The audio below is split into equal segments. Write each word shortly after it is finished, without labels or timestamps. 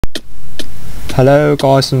Hello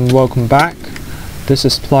guys and welcome back. This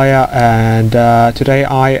is Player and today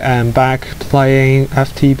I am back playing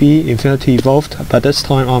FTB Infinity Evolved, but this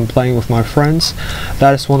time I'm playing with my friends.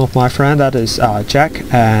 That is one of my friends, that is Jack,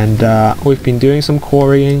 and we've been doing some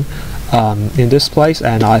quarrying in this place,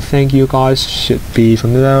 and I think you guys should be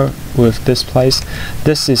familiar with this place.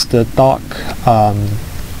 This is the dark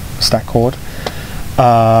stack called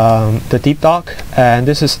the deep dark, and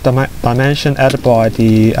this is the dimension added by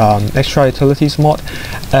the extra utilities mod,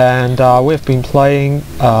 and we've been playing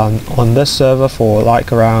on this server for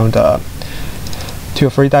like around 2 or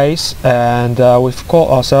 3 days, and we've got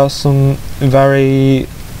ourselves some very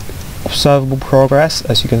observable progress.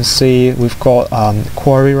 As you can see, we've got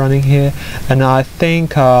quarry running here, and I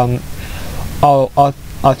think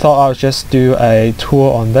I thought I'll just do a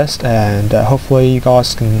tour on this, and hopefully you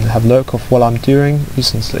guys can have a look of what I'm doing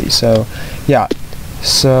recently. So yeah,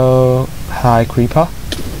 so hi creeper,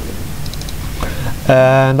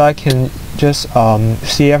 and I can just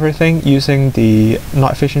see everything using the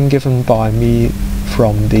night vision given by me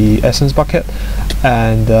from the essence bucket,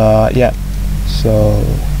 and yeah, so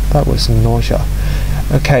that was some nausea.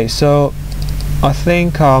 Okay, so I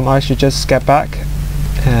think I should just get back,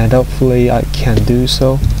 and hopefully I can do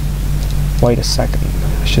so. Wait a second,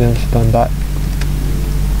 I shouldn't have done that.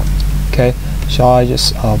 Okay, shall I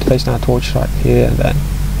just place that torch right here, and then,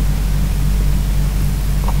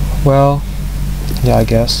 well, yeah, I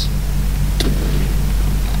guess.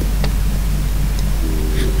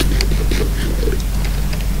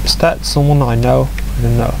 Is that someone I know? I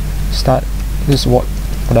don't know. Is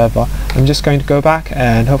whatever. I'm just going to go back,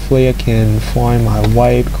 and hopefully I can find my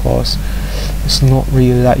way, because it's not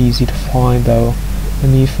really that easy to find though.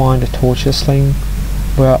 Let me find the torches thing.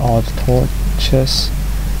 Where are the torches?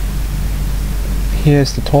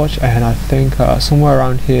 Here's the torch, and I think somewhere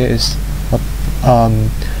around here is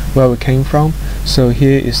where we came from. So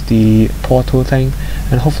here is the portal thing,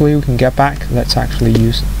 and hopefully we can get back. Let's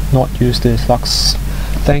actually not use the flux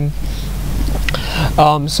thing.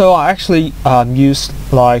 So I actually used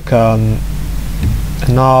like an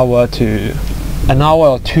hour or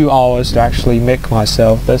 2 hours to actually make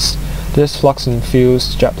myself this flux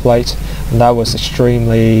infused jet plate, and that was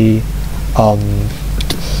extremely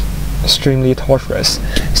torturous.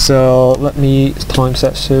 So let me time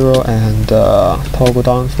set 0 and toggle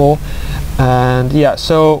down 4, and yeah,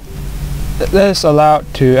 so this allowed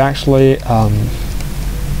to actually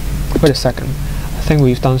wait a second, I think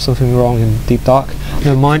we've done something wrong in deep dark.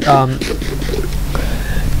 Never mind.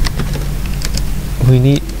 We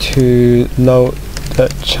need to load the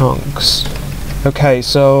chunks. Okay,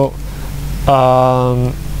 so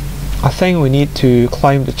I think we need to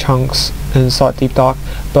claim the chunks inside deep dark,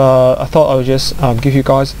 but I thought I would just give you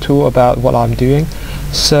guys a tour about what I'm doing.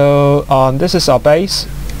 So this is our base.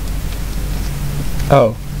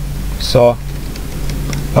 Oh,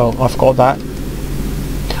 I forgot that.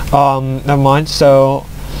 Never mind. So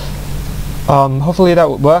hopefully that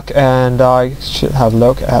would work, and I should have a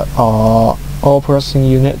look at our oil processing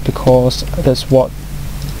unit, because that's what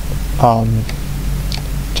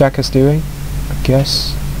Jack is doing, I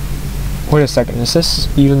guess. Wait a second, is this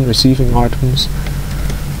even receiving items?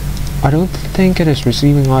 I don't think it is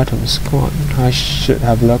receiving items. Come on, I should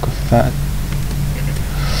have a look at that.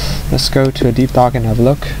 Let's go to a deep dark and have a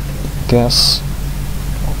look, I guess.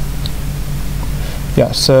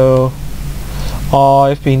 Yeah, so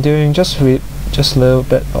I've been doing just a little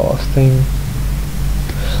bit of thing.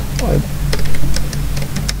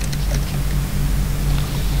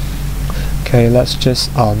 Okay, let's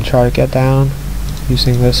just try to get down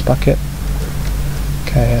using this bucket.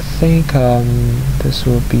 Okay, I think this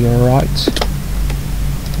will be alright.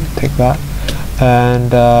 Take that.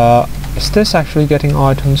 And is this actually getting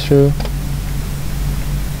items through?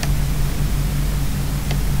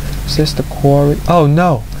 Is this the quarry? Oh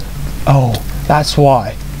no! Oh, that's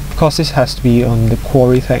why. Because this has to be on the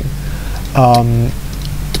quarry thing.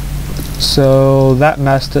 So that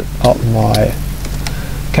messed it up my...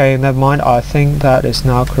 Okay, never mind. I think that is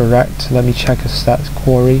now correct. Let me check if that's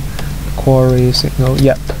quarry. Quarry signal.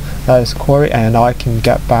 Yep, that is quarry, and I can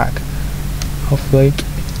get back. Hopefully.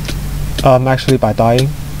 Actually by dying.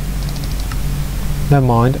 Never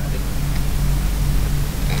mind.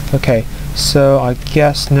 Okay, so I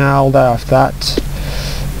guess now that I have that,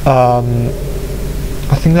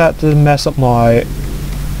 I think that didn't mess up my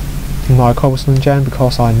cobblestone gen,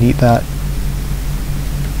 because I need that.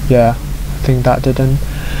 Yeah, I think that didn't.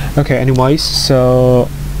 Okay, anyways, so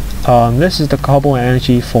this is the cobble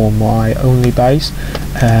energy for my only base,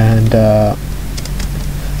 and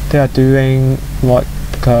they are doing like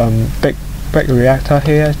big reactor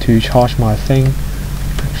here to charge my thing.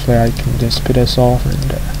 actually I can just put this off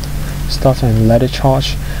and stuff and let it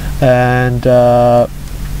charge. And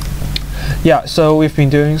yeah, so we've been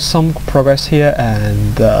doing some progress here,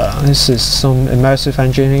 and this is some immersive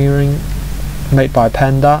engineering made by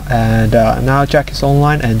Panda, and now Jack is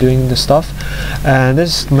online and doing the stuff. And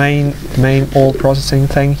this is the main ore processing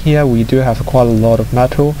thing here. We do have quite a lot of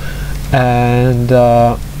metal, and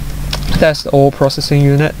that's the ore processing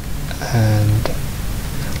unit. And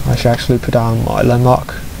I should actually put down my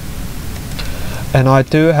landmark. And I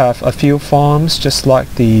do have a few farms, just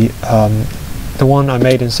like the one I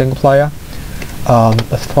made in single player.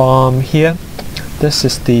 A farm here. This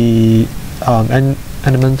is the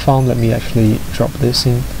element farm. Let me actually drop this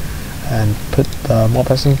in and put the mob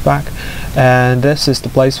processing back. And this is the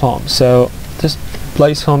blaze farm. So this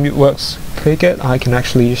blaze farm works pretty good. I can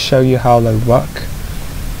actually show you how they work.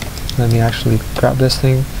 Let me actually grab this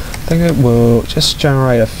thing. I think it will just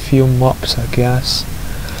generate a few mobs, I guess.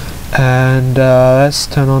 And let's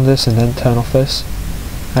turn on this and then turn off this.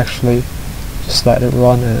 Actually, just let it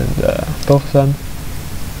run, and both of them.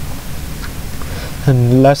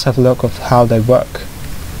 And let's have a look of how they work.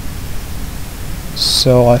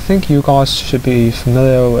 So I think you guys should be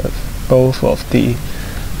familiar with both of the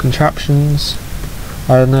contraptions.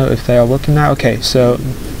 I don't know if they are working now. Okay, so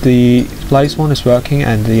the blaze one is working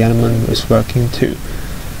and the element is working too.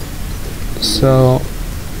 So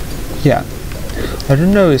yeah, I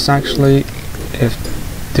don't know it's actually if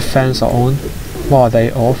the fans are on. Why are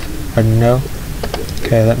they off? I don't know.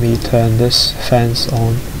 Okay, let me turn this fence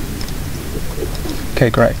on. Okay,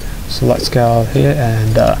 great. So let's go out here,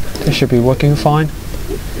 and this should be working fine.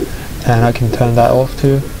 And I can turn that off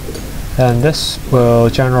too. And this will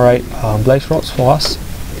generate blaze rods for us.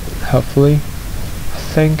 Hopefully, I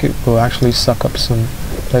think it will actually suck up some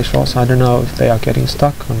blaze rods. I don't know if they are getting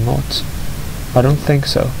stuck or not. I don't think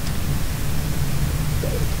so.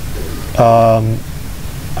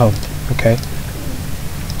 Oh, okay.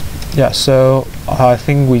 Yeah, so I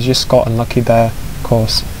think we just got unlucky there,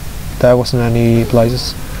 cause there wasn't any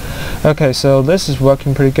blazes. Okay, so this is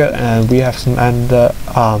working pretty good, and we have some ender,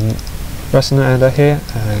 resonant ender here,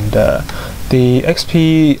 and the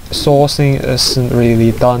XP sourcing isn't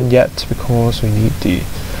really done yet because we need the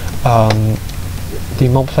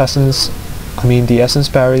mob essence. I mean the essence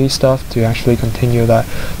berry stuff to actually continue that,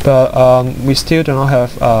 but we still do not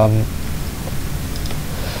have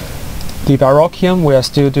the Baroquium. We are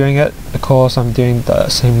still doing it because I'm doing the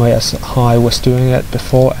same way as I was doing it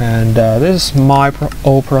before, and this is my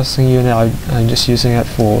old processing unit. I'm just using it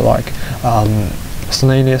for like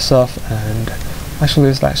miscellaneous stuff. And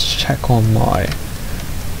actually let's check on my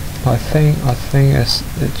thing. I think it's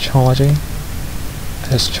charging.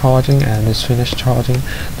 It's charging and it's finished charging.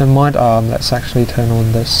 Then let's actually turn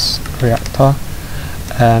on this reactor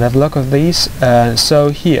and have a look at these. And so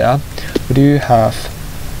here we do have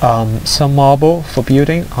some marble for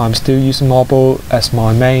building. I'm still using marble as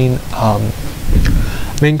my main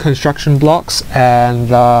construction blocks. And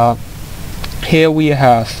here we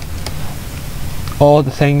have all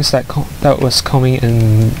the things that was coming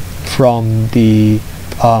in from the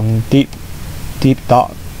deep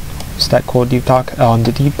dark. Is that called deep dark?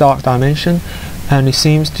 The deep dark dimension, and it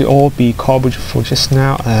seems to all be cobbled for just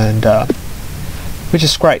now, and which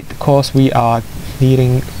is great because we are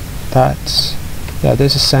needing that. Yeah,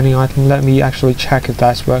 this is sending item. Let me actually check if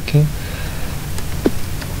that's working.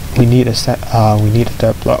 We need a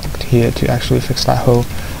dirt block here to actually fix that hole.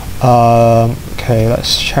 Okay,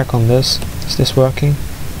 let's check on this. Is this working?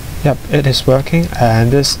 Yep, it is working,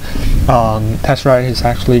 and this tesseract is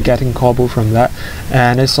actually getting cobble from that,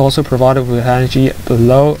 and it's also provided with energy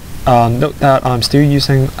below. Note that I'm still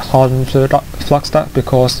using hardened flux duct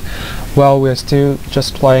because, well, we're still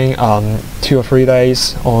just playing 2 or 3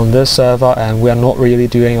 days on this server, and we are not really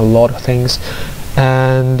doing a lot of things.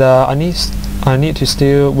 And I need to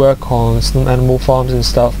still work on some animal farms and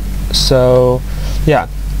stuff. So yeah.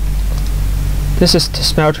 This is the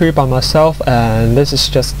smeltery by myself, and this is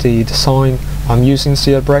just the design. I'm using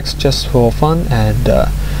steel bricks just for fun, and I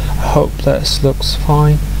hope this looks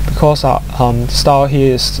fine because our style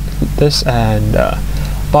here is this. And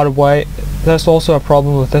by the way, there's also a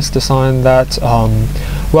problem with this design that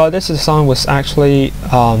well, this design was actually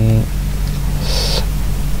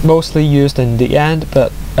mostly used in the end,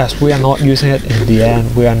 but as we are not using it in the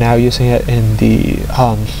end, we are now using it in the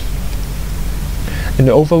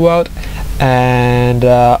overworld. And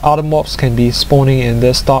other mobs can be spawning in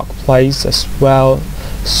this dark place as well.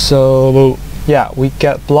 So yeah, we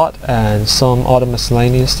get blood and some other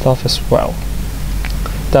miscellaneous stuff as well.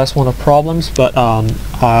 That's one of the problems, but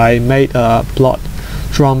I made a blood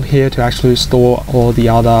drum here to actually store all the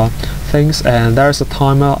other things, and there's a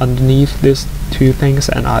timer underneath these two things,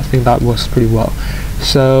 and I think that works pretty well.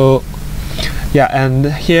 So yeah, and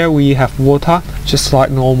here we have water, just like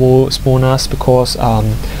normal spawners, because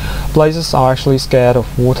blazes are actually scared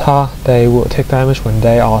of water. They will take damage when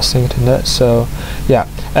they are synced in it. So yeah,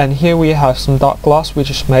 and here we have some dark glass, which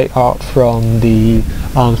is made out from the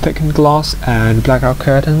thickened glass and blackout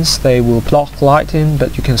curtains. They will block light in,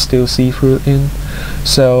 but you can still see through in.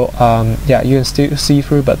 So yeah, you can still see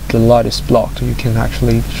through, but the light is blocked. You can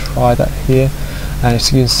actually try that here, and as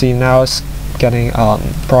you can see now, it's getting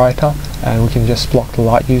brighter, and we can just block the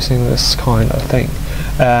light using this kind of thing.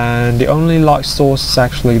 And the only light source is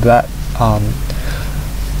actually that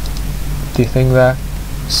the thing there.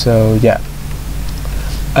 So yeah,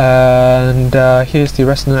 and here's the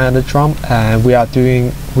resonant and the drum, and we are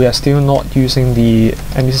still not using the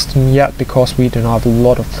ME system yet because we do not have a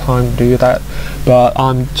lot of time to do that, but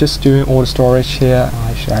I'm just doing all the storage here.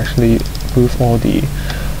 I should actually move all the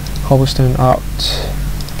cobblestone out.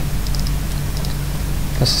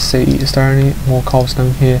 Let's see, is there any more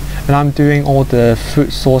cobblestone here? And I'm doing all the food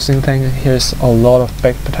sourcing thing. Here's a lot of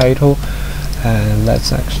baked potato, and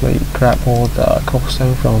let's actually grab all the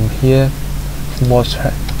cobblestone from here, from all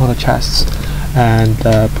the chests, and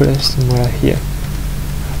put it somewhere here.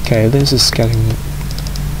 Okay, this is getting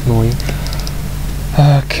annoying.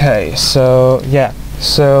 Okay, so yeah,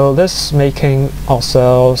 so this is making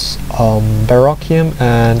ourselves Baroquium,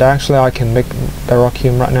 and actually I can make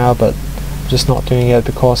Baroquium right now, but just not doing it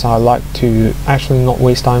because I like to actually not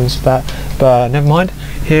waste diamonds for that. But never mind.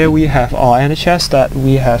 Here we have our ender chest, that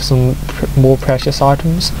we have some more precious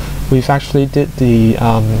items. We've actually did the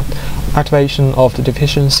activation of the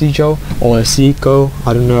division sigil, or a sigil,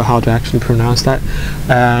 I don't know how to actually pronounce that.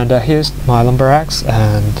 And here's my lumber axe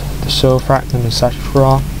and the soul fragment,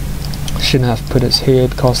 etc. Shouldn't have put it here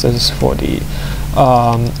because this is for the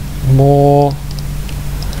more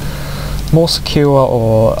secure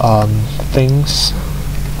or things.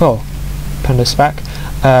 Oh, panda's back.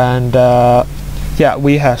 And yeah,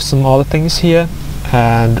 we have some other things here,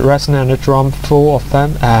 and resin and a drum full of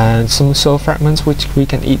them, and some soul fragments which we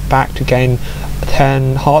can eat back to gain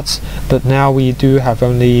 10 hearts, but now we do have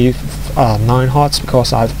only 9 hearts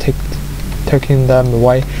because I've taken them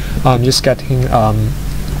away. I'm just getting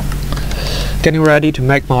ready to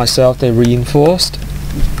make myself the reinforced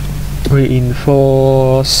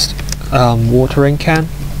watering can.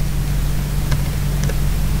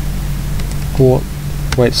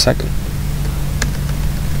 Wait a second.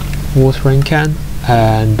 Watering can,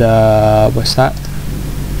 and what's that?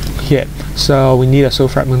 Here. So we need a soul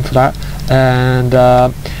fragment for that, and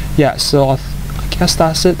yeah. So I guess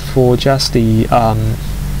that's it for just the. Let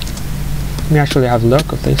me actually have a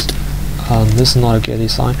look at this. This is not a good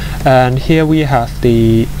design. And here we have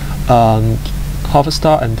the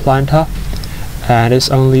harvester and planter, and it's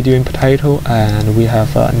only doing potato, and we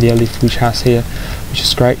have nearly full chest here, which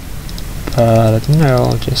is great. I don't know,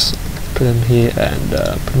 I'll just put them here and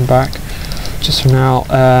put them back just for now.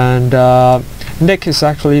 And Nick is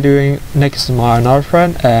my another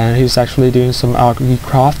friend, and he's actually doing some algae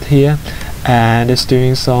craft here, and it's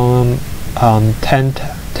doing some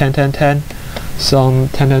 10-10-10 some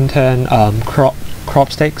 10-10-10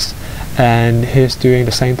 crop sticks, and he's doing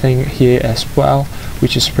the same thing here as well,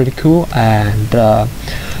 which is pretty cool. And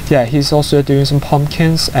yeah, he's also doing some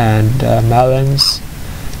pumpkins and melons,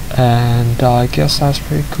 and I guess that's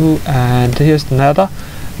pretty cool. And here's the nether,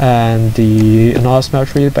 and another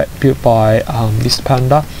smeltery built by Mr.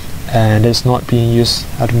 Panda, and it's not being used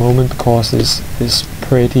at the moment because it's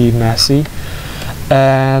pretty messy.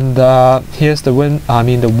 And here's the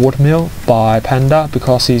water mill by Panda,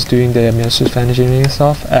 because he's doing the massive engineering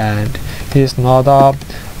stuff. And here's another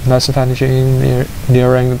massive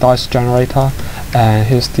engineering dice generator, and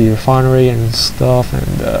here's the refinery and stuff, and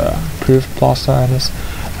the proof plaster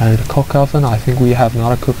and the cook oven. I think we have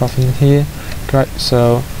another cook oven here. Great.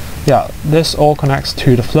 So yeah, this all connects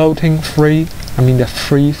to the free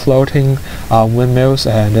floating windmills,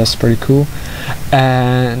 and that's pretty cool.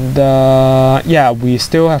 And yeah, we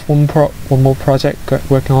still have one more project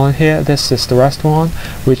working on here. This is the restaurant,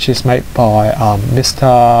 which is made by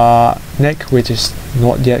Mr. Nick, which is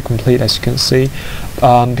not yet complete, as you can see,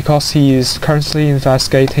 because he is currently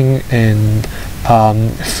investigating in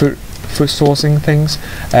food sourcing things,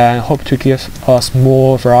 and hope to give us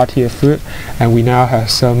more variety of food. And we now have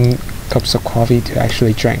some cups of coffee to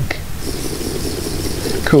actually drink.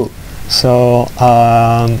 Cool. So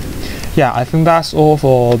yeah, I think that's all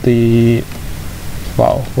for the,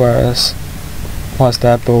 well, where's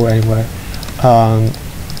that bowl anyway?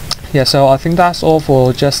 Yeah, so I think that's all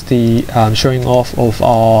for just the showing off of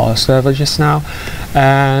our server just now.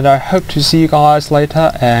 and I hope to see you guys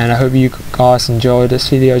later, and I hope you guys enjoy this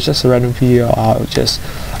video. It's just a random video. I'll just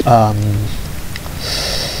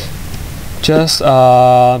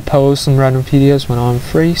post some random videos when I'm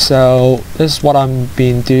free. So this is what I've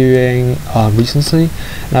been doing recently,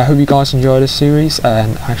 and I hope you guys enjoy this series,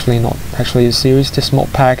 and not actually the series, this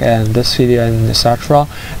mod pack and this video and etc.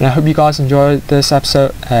 And I hope you guys enjoyed this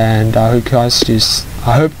episode, and I hope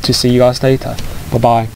to see you guys later. Bye bye.